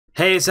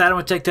Hey, it's Adam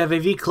with Tech Dev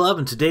AV Club,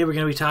 and today we're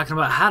going to be talking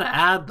about how to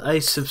add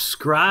a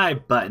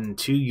subscribe button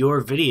to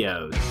your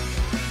videos.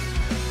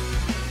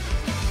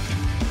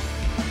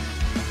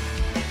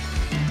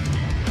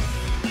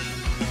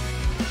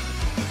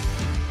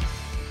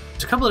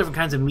 There's a couple of different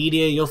kinds of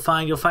media you'll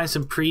find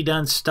some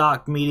pre-done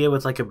stock media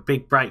with like a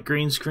big bright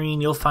green screen.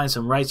 You'll find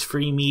some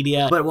rights-free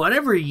media, but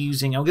whatever you're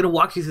using, I'm going to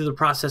walk you through the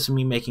process of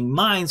me making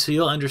mine so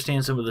you'll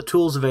understand some of the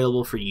tools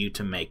available for you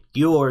to make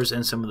yours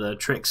and some of the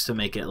tricks to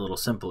make it a little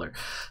simpler.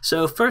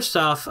 So first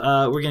off,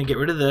 we're going to get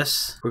rid of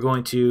this. We're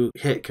going to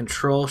hit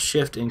Control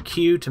Shift and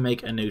Q to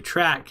make a new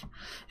track,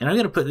 and I'm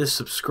going to put this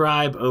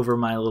subscribe over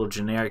my little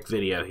generic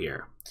video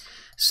here.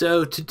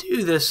 So to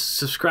do this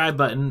subscribe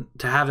button,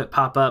 to have it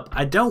pop up,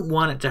 I don't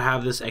want it to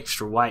have this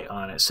extra white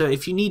on it. So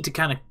if you need to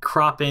kind of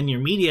crop in your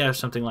media or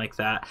something like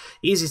that,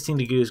 easiest thing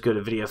to do is go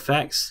to Video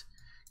Effects,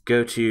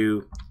 go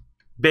to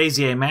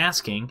Bezier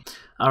Masking.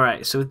 All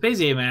right, so with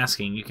Bezier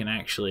Masking, you can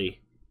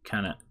actually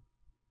kind of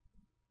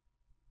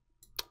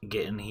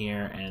get in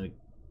here and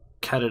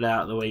cut it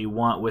out the way you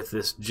want with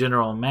this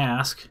general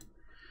mask.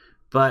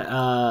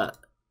 But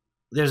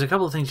there's a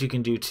couple of things you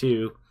can do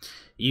too.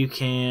 You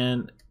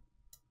can...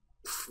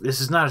 This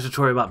is not a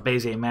tutorial about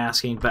Bezier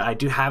masking, but I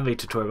do have a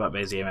tutorial about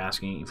Bezier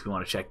masking if you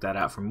want to check that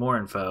out for more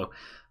info.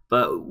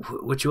 But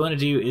what you want to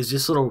do is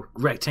this little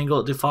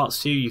rectangle it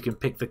defaults to. You can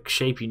pick the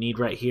shape you need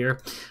right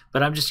here,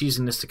 but I'm just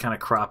using this to kind of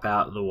crop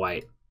out the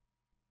white.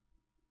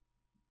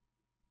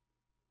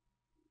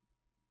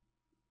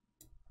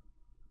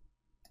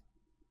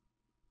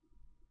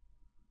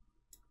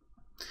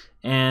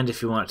 And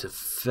if you want it to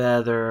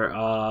feather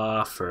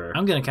off, or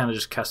I'm going to kind of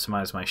just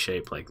customize my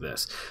shape like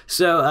this.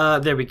 So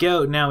there we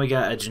go. Now we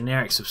got a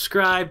generic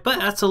subscribe, but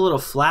that's a little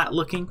flat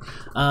looking.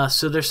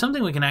 So there's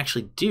something we can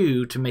actually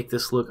do to make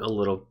this look a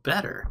little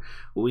better.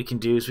 What we can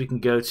do is we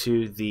can go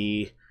to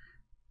the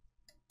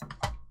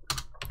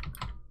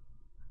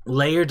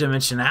layer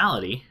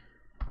dimensionality,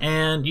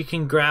 and you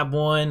can grab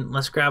one.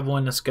 Let's grab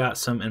one that's got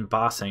some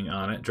embossing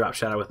on it. Drop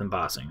shadow with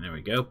embossing. There we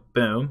go.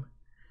 Boom.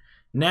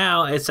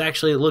 Now it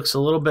looks a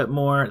little bit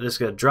more. There's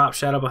got a drop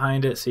shadow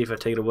behind it. See if I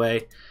take it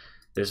away.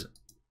 There's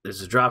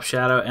a drop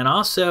shadow, and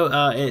also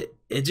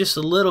it just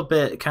a little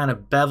bit kind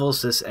of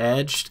bevels this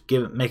edge,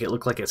 make it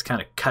look like it's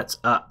kind of cuts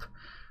up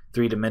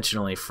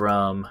three-dimensionally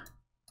from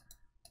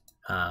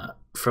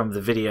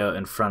the video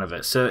in front of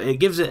it. So it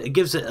gives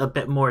it a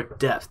bit more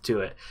depth to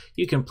it.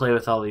 You can play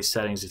with all these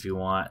settings if you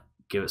want.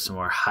 Give it some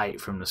more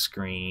height from the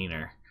screen,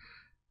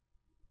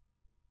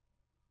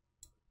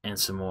 and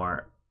some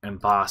more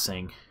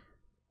embossing.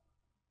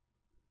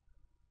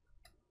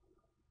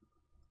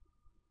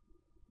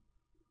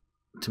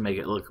 To make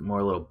it look more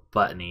a little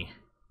buttony,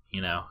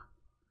 you know.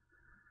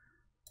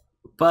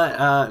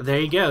 But there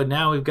you go.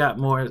 Now we've got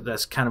more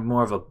that's kind of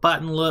more of a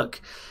button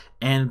look.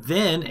 And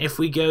then if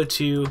we go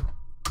to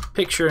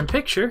picture in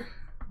picture,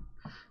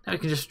 now we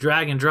can just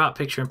drag and drop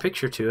picture in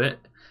picture to it.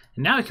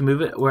 And now we can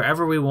move it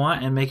wherever we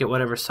want and make it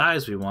whatever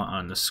size we want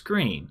on the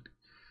screen.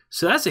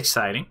 So that's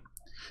exciting.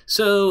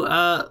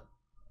 So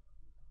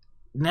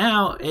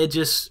now it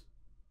just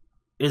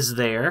is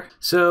there.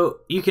 So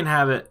you can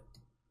have it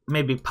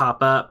maybe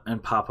pop up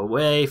and pop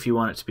away if you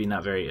want it to be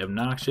not very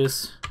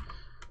obnoxious.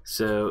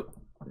 So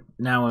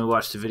now when we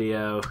watch the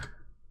video,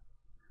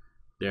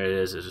 there it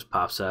is. It just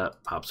pops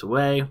up, pops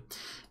away.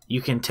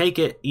 You can take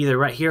it either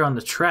right here on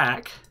the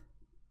track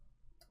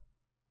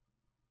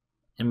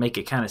and make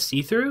it kind of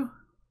see-through,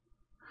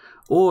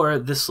 or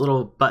this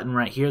little button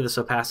right here, this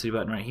opacity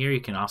button right here,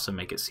 you can also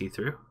make it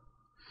see-through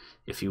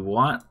if you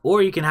want,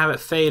 or you can have it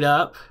fade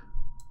up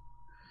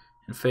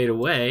and fade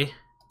away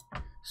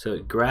so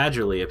it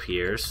gradually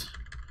appears.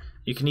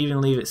 You can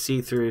even leave it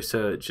see-through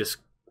so it just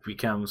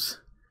becomes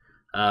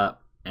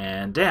up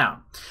and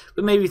down.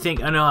 But maybe you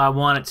think, oh no, I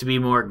want it to be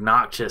more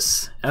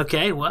obnoxious.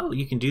 Okay, well,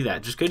 you can do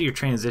that. Just go to your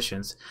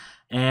transitions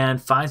and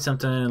find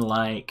something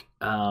like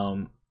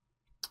 3D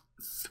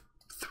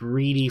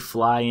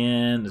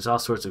fly-in. There's all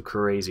sorts of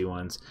crazy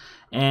ones.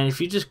 And if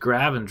you just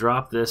grab and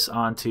drop this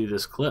onto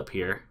this clip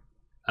here,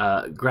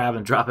 grab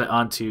and drop it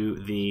onto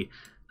the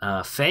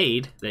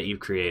fade that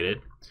you've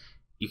created,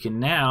 you can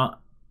now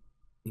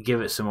give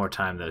it some more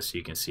time though so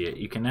you can see it.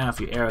 You can now, if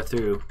you arrow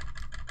through,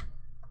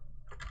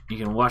 you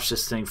can watch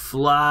this thing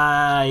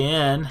fly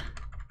in.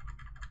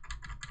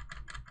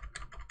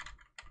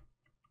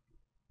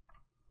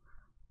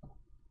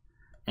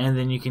 And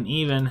then you can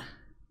even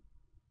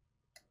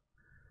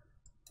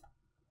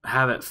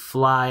have it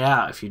fly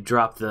out if you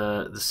drop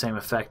the same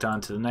effect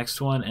onto the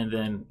next one, and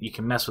then you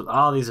can mess with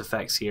all these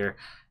effects here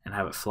and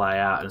have it fly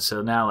out. And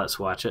so now let's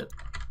watch it.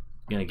 I'm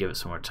gonna give it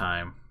some more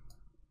time.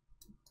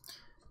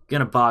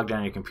 Gonna bog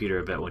down your computer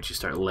a bit once you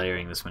start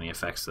layering this many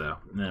effects though.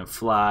 And then it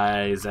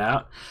flies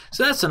out.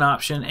 So that's an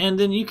option, and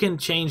then you can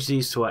change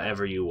these to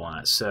whatever you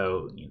want.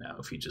 So, you know,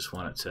 if you just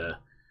want it to,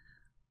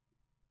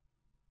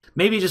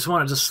 maybe you just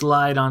want it to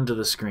slide onto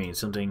the screen,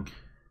 something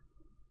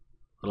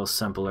a little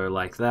simpler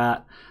like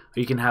that. Or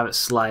you can have it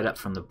slide up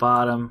from the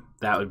bottom.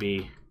 That would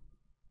be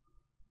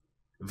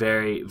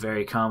very,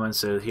 very common.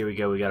 So here we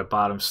go, we got a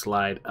bottom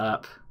slide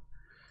up.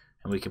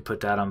 and we can put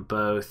that on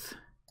both,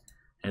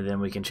 and then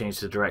we can change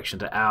the direction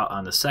to out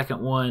on the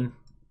second one.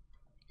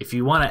 If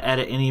you want to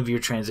edit any of your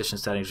transition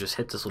settings, just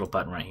hit this little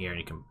button right here and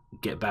you can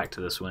get back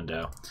to this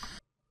window.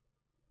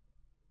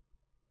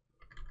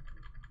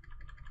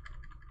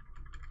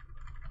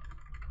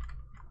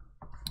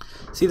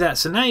 See that?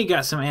 So now you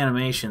got some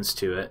animations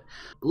to it.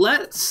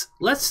 Let's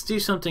do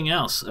something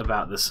else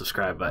about this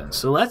subscribe button.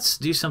 So let's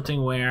do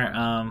something where,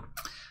 now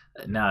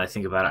that I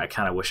think about it, I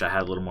kind of wish I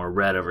had a little more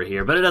red over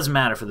here, but it doesn't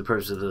matter for the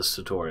purpose of this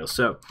tutorial.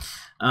 So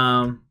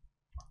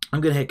I'm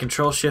going to hit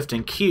Control Shift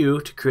and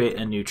Q to create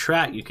a new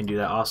track. You can do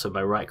that also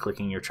by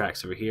right-clicking your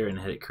tracks over here and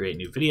hit Create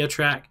New Video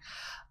Track.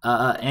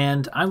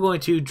 And I'm going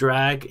to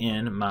drag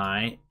in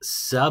my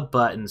sub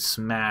button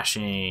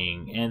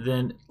smashing. And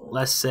then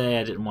let's say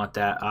I didn't want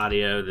that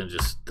audio, then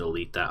just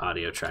delete that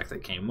audio track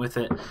that came with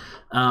it.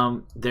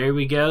 There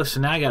we go.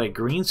 So now I got a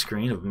green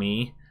screen of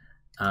me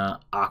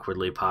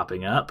awkwardly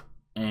popping up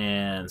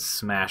and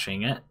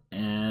smashing it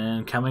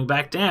and coming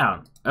back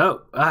down.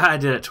 Oh, I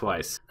did it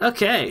twice.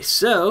 Okay,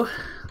 so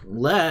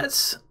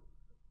let's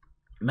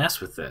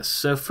mess with this.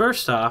 So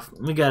first off,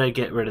 we got to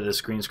get rid of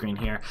this green screen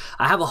here.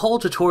 I have a whole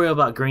tutorial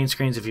about green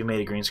screens if you made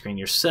a green screen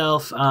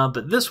yourself,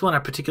 but this one I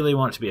particularly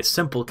want it to be a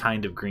simple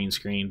kind of green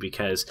screen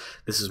because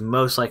this is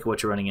most likely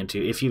what you're running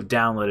into if you've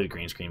downloaded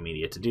green screen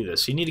media to do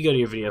this. So you need to go to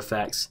your video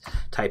effects,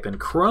 type in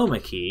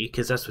chroma key,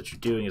 because that's what you're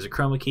doing is a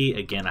chroma key.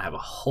 Again, I have a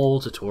whole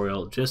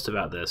tutorial just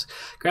about this.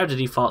 Grab the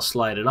default,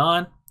 slide it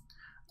on,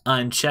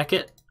 uncheck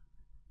it,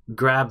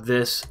 grab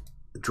this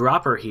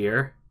dropper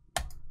here,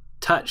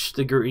 touch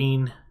the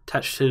green,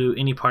 touch to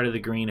any part of the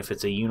green if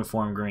it's a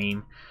uniform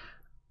green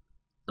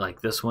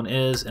like this one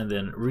is, and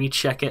then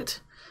recheck it.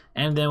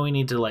 And then we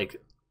need to like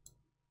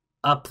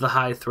up the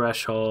high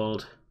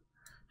threshold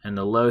and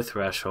the low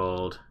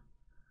threshold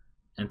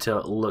until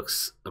it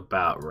looks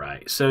about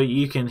right. So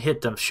you can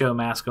hit the show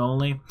mask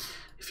only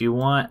if you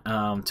want,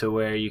 to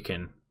where you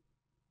can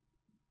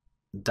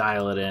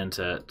dial it in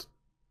to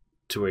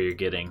where you're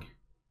getting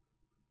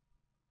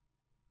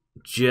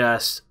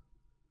just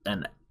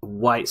an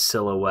white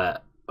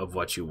silhouette of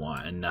what you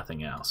want and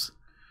nothing else.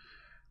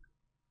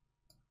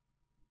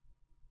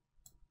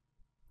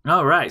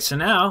 All right, so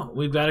now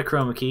we've got a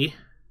chroma key.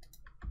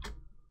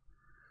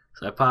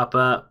 So I pop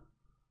up,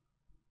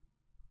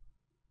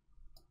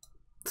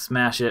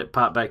 smash it,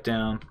 pop back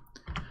down.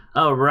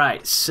 All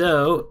right,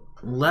 so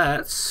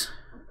let's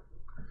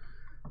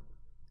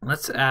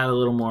add a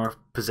little more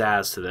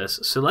pizzazz to this.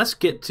 So let's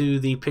get to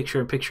the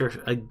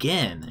picture-in-picture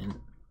again. And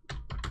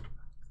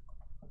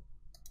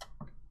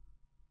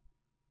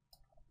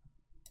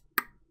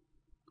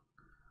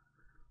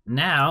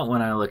now,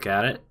 when I look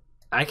at it,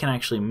 I can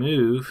actually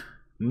move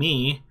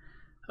me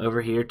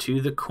over here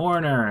to the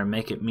corner and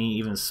make it me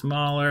even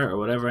smaller or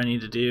whatever I need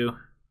to do.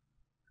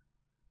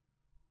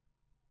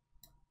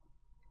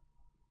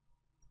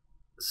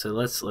 So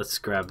let's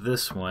grab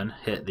this one,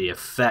 hit the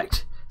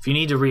effect. If you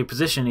need to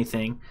reposition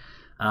anything,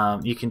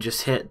 you can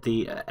just hit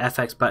the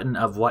FX button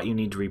of what you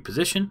need to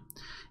reposition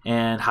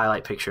and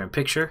highlight picture in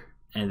picture,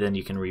 and then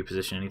you can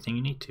reposition anything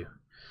you need to.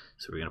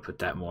 So we're going to put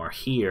that more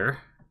here.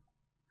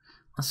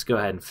 Let's go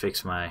ahead and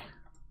fix my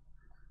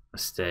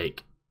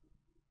mistake.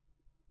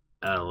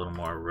 Add a little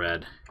more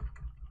red.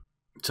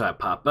 So I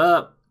pop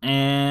up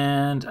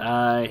and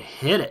I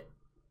hit it.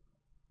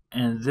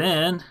 And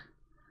then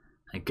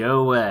I go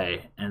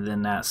away, and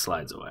then that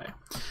slides away.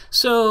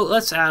 So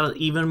let's add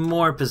even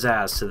more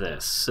pizzazz to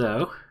this.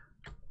 So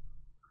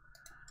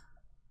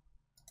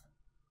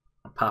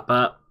I pop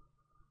up.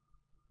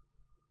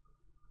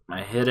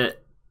 I hit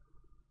it.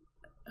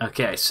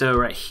 Okay, so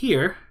right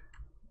here,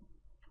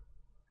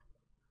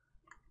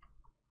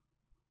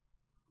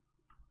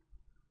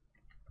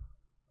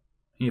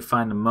 you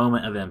find the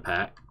moment of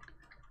impact.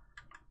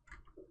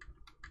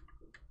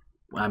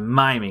 I'm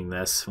miming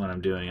this when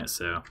I'm doing it,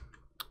 so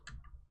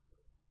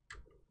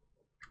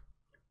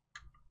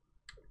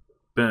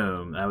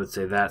boom, I would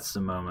say that's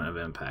the moment of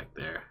impact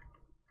there.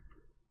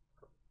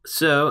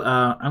 So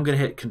I'm going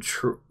to hit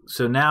Control.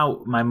 So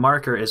now my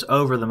marker is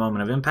over the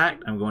moment of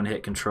impact. I'm going to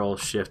hit Control,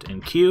 Shift,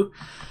 and Q.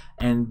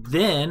 And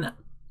then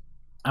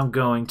I'm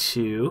going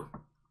to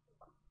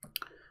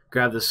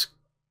grab this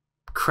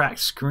cracked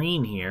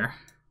screen here,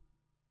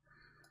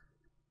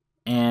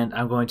 and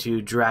I'm going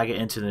to drag it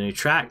into the new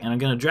track. And I'm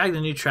going to drag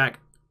the new track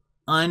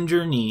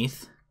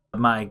underneath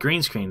my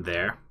green screen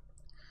there.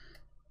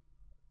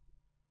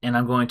 And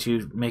I'm going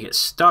to make it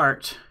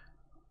start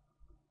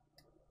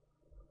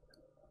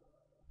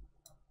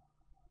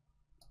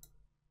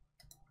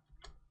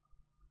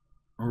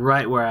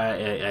right where I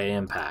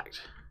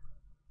impact.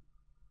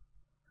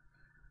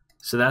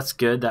 So that's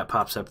good, that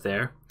pops up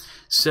there.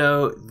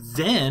 So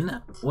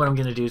then what I'm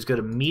going to do is go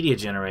to Media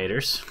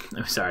Generators,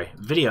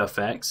 Video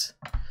Effects,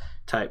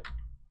 type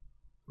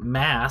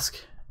Mask,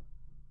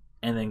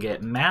 and then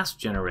get Mask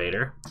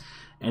Generator.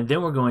 And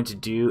then we're going to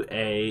do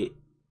a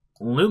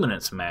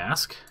luminance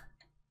mask,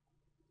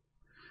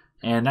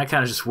 and that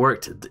kind of just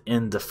worked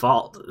in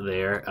default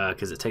there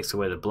because it takes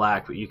away the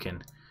black, but you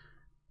can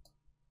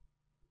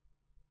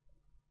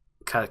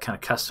kind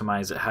of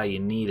customize it how you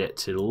need it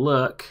to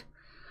look.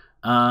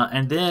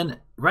 And then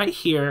right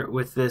here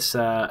with this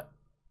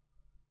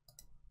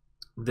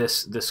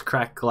this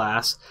cracked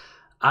glass,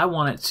 I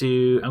want it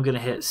to, I'm going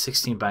to hit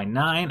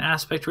 16:9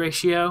 aspect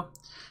ratio.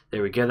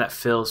 There we go. That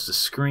fills the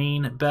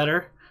screen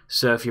better.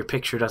 So if your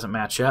picture doesn't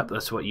match up,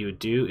 that's what you would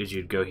do, is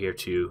you'd go here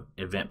to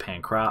Event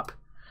Pan Crop,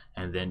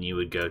 and then you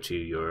would go to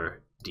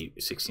your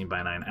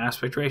 16:9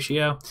 aspect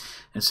ratio.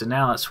 And so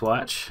now let's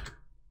watch.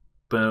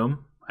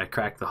 Boom. I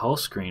crack the whole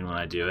screen when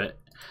I do it.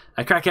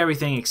 I crack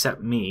everything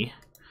except me.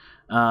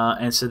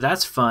 And so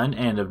that's fun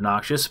and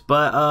obnoxious.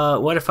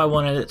 But what if I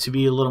wanted it to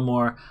be a little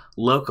more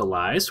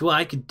localized? Well,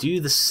 I could do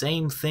the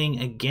same thing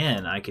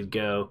again. I could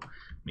go,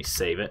 let me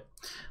save it.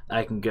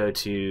 I can go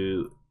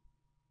to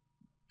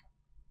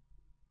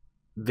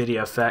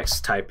video effects,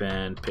 type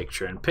in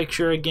picture in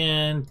picture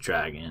again,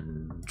 drag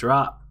and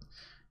drop,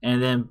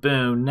 and then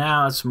boom,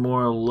 now it's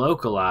more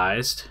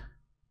localized.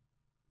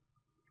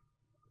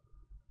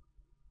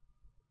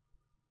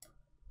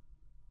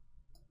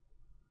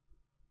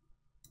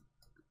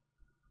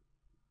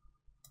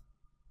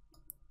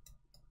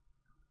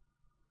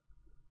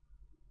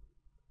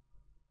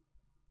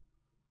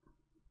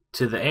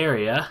 To the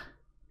area.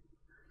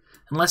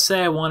 And let's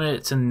say I wanted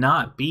it to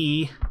not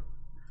be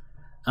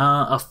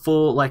a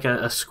full, like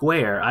a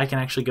square. I can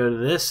actually go to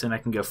this and I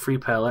can go free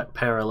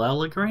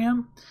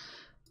parallelogram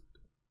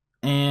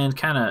and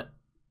kind of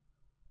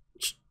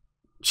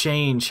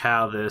change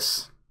how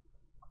this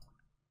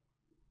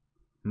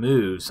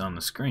moves on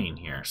the screen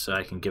here. So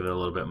I can give it a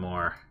little bit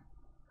more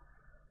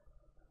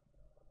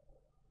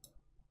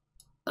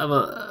of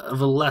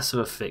a less of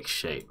a fixed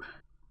shape.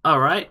 All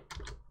right,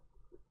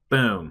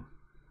 boom.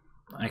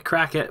 I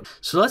crack it.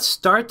 So let's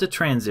start the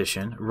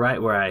transition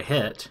right where I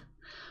hit.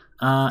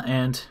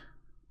 And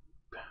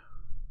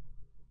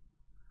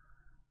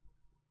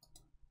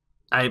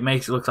it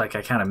makes it look like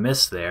I kind of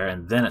missed there,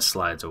 and then it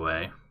slides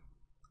away.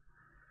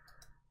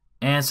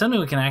 And something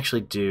we can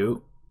actually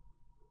do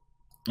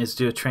is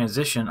do a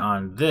transition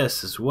on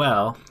this as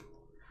well.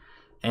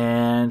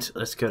 And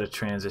let's go to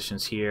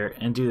transitions here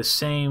and do the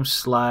same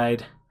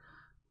slide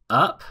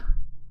up,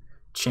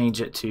 change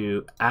it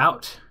to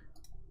out,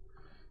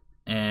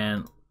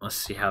 and let's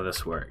see how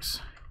this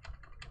works.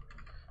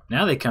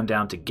 Now they come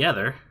down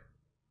together.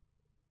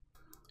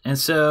 And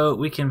so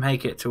we can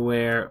make it to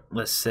where,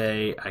 let's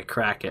say I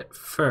crack it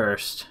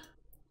first,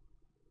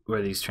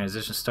 where these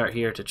transitions start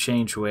here, to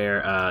change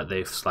where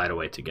they slide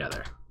away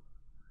together.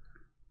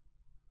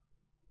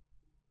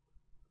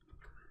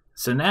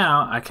 So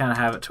now I kind of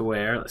have it to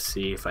where, let's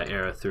see if I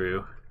arrow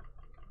through.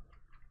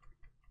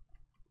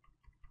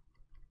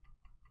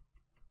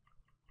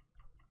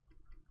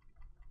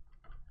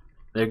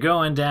 They're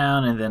going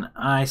down, and then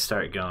I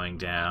start going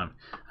down.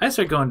 I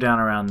start going down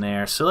around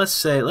there. So let's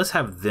say, let's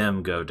have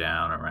them go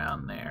down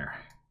around there.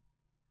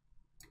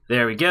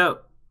 There we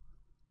go.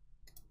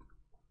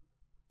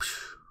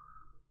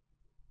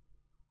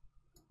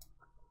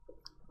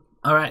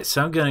 All right,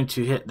 so I'm going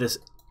to hit this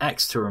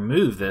X to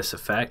remove this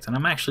effect, and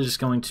I'm actually just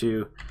going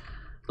to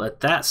let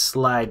that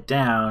slide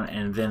down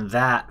and then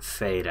that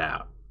fade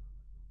out.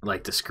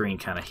 Like the screen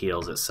kind of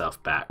heals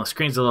itself back. The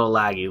screen's a little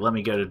laggy. Let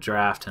me go to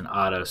draft and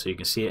auto so you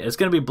can see it. It's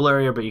going to be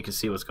blurrier, but you can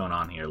see what's going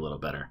on here a little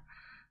better.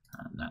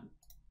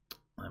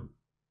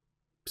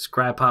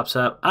 Scribe pops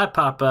up. I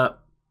pop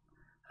up.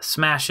 I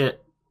smash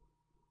it.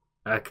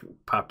 I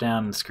pop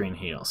down and the screen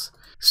heals.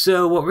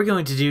 So what we're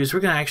going to do is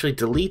we're going to actually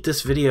delete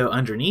this video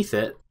underneath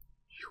it.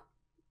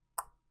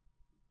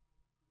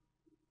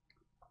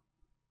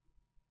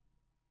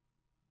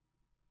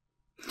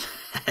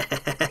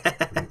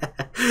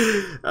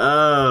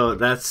 Oh,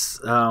 that's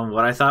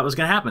what I thought was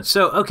going to happen.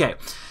 So, okay.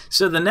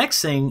 So the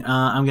next thing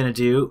I'm going to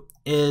do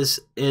is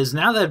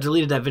now that I've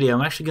deleted that video,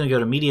 I'm actually going to go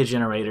to Media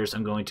Generators.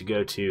 I'm going to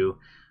go to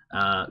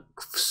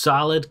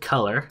Solid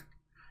Color.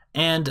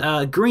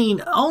 And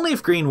green, only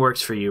if green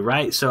works for you,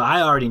 right? So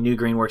I already knew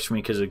green works for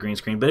me because of the green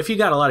screen. But if you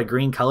got a lot of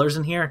green colors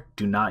in here,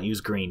 do not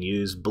use green.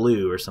 Use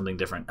blue or something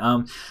different.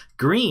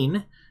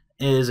 Green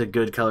is a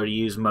good color to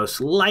use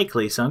most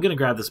likely. So I'm going to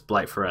grab this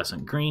Blight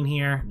Fluorescent Green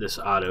here, this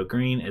Auto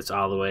Green. It's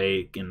all the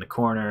way in the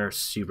corner,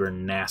 super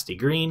nasty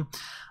green.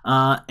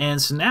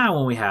 And so now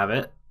when we have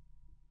it,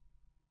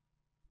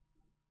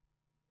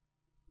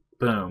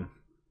 boom,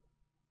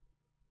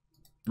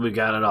 we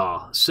got it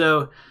all.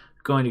 So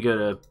going to go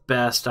to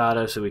Best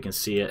Auto so we can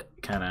see it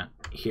kind of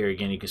here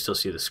again. You can still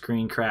see the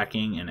screen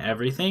cracking and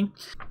everything.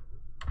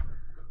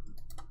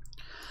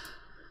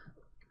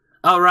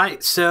 All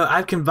right, so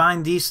I've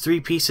combined these three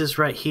pieces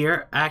right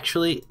here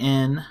actually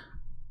in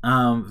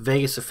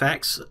Vegas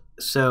Effects.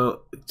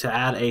 So to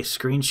add a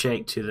screen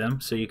shake to them,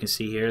 so you can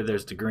see here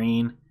there's the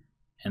green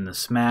and the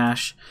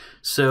smash.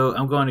 So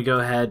I'm going to go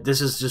ahead,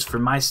 this is just for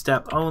my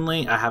step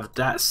only. I have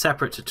that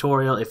separate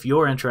tutorial. If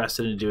you're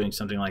interested in doing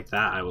something like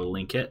that, I will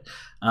link it.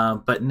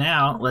 But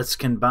now let's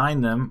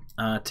combine them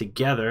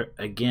together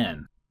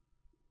again.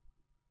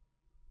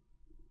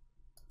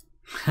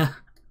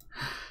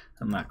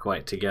 I'm not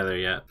quite together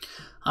yet.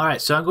 All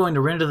right, so I'm going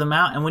to render them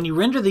out. And when you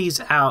render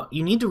these out,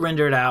 you need to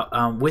render it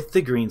out with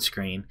the green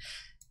screen.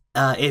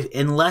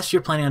 Unless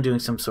you're planning on doing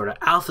some sort of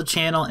alpha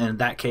channel, and in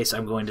that case,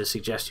 I'm going to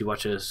suggest you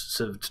watch a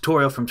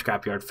tutorial from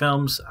Scrapyard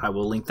Films. I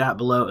will link that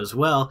below as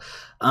well.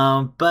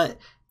 But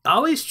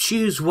always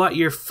choose what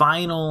your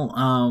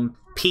final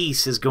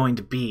piece is going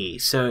to be.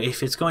 So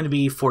if it's going to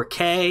be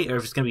 4K or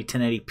if it's going to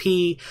be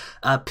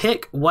 1080p,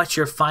 pick what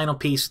your final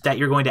piece that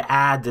you're going to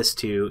add this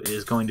to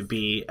is going to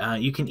be.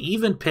 You can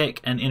even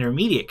pick an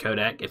intermediate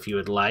codec if you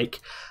would like.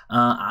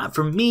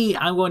 For me,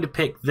 I'm going to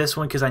pick this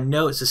one because I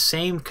know it's the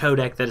same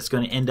codec that it's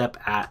going to end up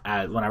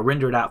at when I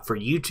render it out for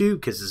YouTube,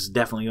 because this is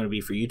definitely going to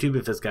be for YouTube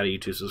if it's got a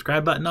YouTube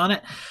subscribe button on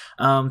it.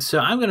 So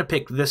I'm going to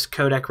pick this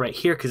codec right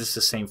here because it's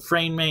the same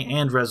frame rate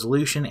and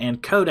resolution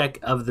and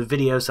codec of the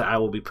videos that I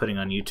will be putting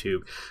on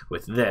YouTube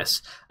with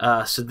this.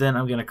 So then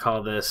I'm going to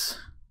call this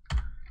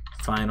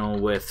final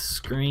with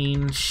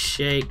screen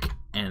shake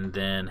and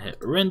then hit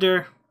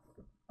render.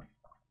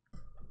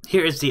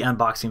 Here is the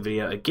unboxing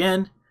video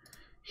again.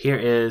 Here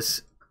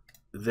is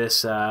this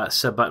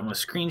sub button with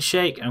screen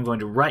shake. I'm going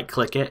to right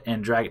click it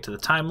and drag it to the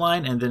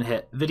timeline and then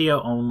hit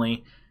video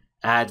only,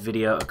 add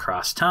video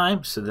across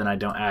time, so then I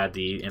don't add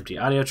the empty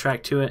audio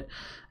track to it.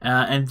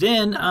 And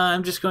then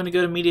I'm just going to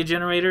go to media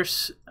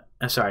generators.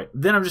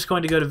 Then I'm just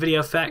going to go to video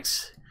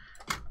effects,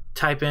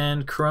 type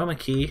in chroma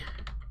key,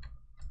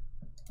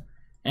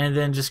 and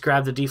then just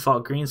grab the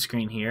default green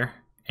screen here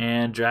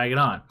and drag it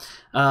on.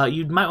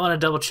 You might want to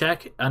double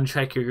check,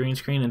 uncheck your green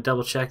screen and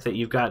double check that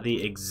you've got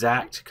the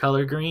exact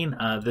color green.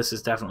 This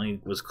is definitely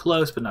was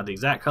close, but not the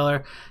exact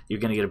color. You're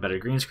going to get a better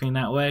green screen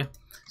that way.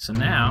 So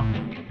now,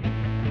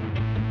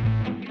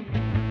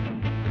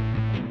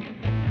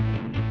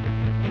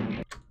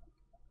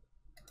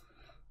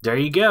 there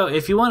you go.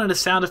 If you wanted a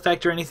sound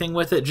effect or anything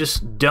with it,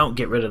 just don't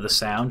get rid of the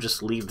sound.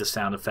 Just leave the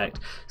sound effect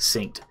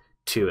synced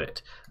to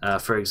it.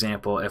 For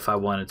example, if I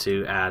wanted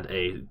to add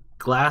a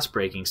glass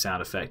breaking sound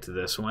effect to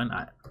this one,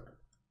 I'm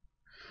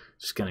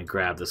just going to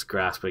grab this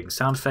glass breaking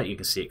sound effect. You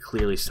can see it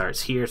clearly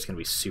starts here. It's going to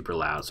be super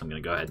loud, so I'm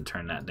going to go ahead and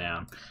turn that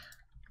down.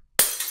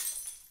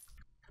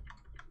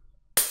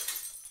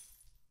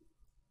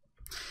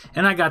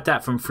 And I got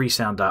that from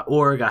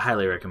freesound.org. I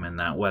highly recommend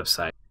that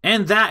website.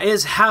 And that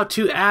is how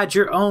to add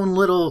your own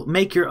little,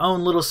 make your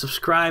own little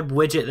subscribe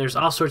widget. There's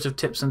all sorts of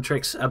tips and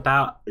tricks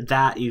about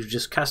that. You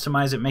just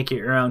customize it, make it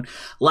your own.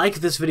 Like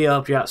if this video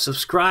helped you out.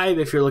 Subscribe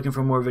if you're looking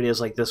for more videos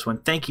like this one.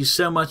 Thank you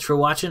so much for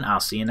watching. I'll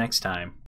see you next time.